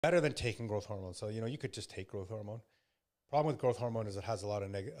better than taking growth hormone. So, you could just take growth hormone. Problem with growth hormone is it has a lot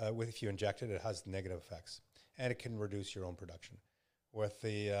of if you inject it, it has negative effects, and it can reduce your own production. With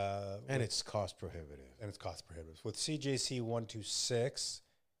the it's cost prohibitive. And it's cost prohibitive. With CJC 126,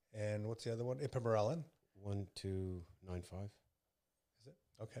 and what's the other one? Ipamorelin 1295. Is it?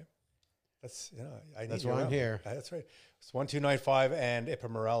 Okay. That's that's why I'm here. That's right. It's 1295 and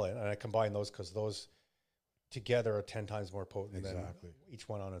Ipamorelin, and I combine those because those together are 10 times more potent than each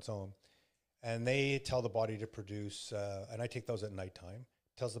one on its own. And they tell the body to produce, and I take those at nighttime.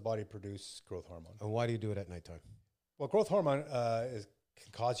 Tells the body to produce growth hormone. And why do you do it at nighttime? Well, growth hormone can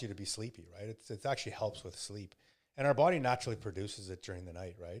cause you to be sleepy, right? It actually helps with sleep. And our body naturally produces it during the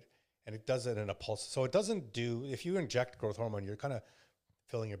night, right? And it does it in a pulse. So it doesn't if you inject growth hormone, you're kind of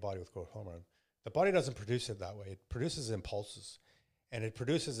filling your body with growth hormone. The body doesn't produce it that way. It produces impulses. And it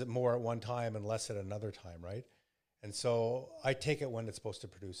produces it more at one time and less at another time, right? And so I take it when it's supposed to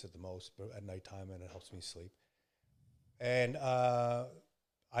produce it the most, but at nighttime, and it helps me sleep. And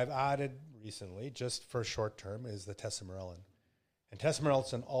I've added recently, just for short term, is the tesamorelin. And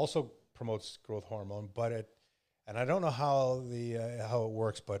tesamorelin also promotes growth hormone, and I don't know how it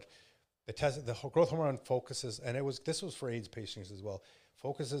works, but the growth hormone focuses, and this was for AIDS patients as well,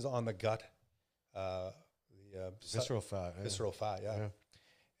 focuses on the gut, visceral fat. Visceral fat, yeah.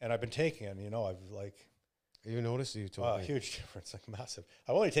 And I've been taking it, You noticed? You told me. Huge difference, massive.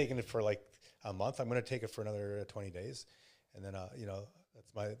 I've only taken it for a month. I'm going to take it for another 20 days. And then,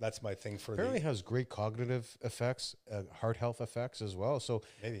 that's my thing for apparently has great cognitive effects, heart health effects as well. So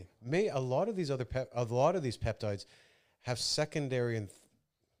maybe a lot of these peptides have secondary and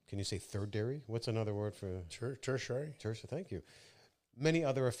can you say thirdary? What's another word for tertiary? Tertiary. Thank you. Many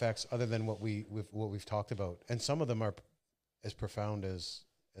other effects other than what we've talked about, and some of them are as profound as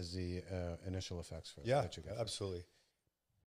the initial effects. That you get. Absolutely.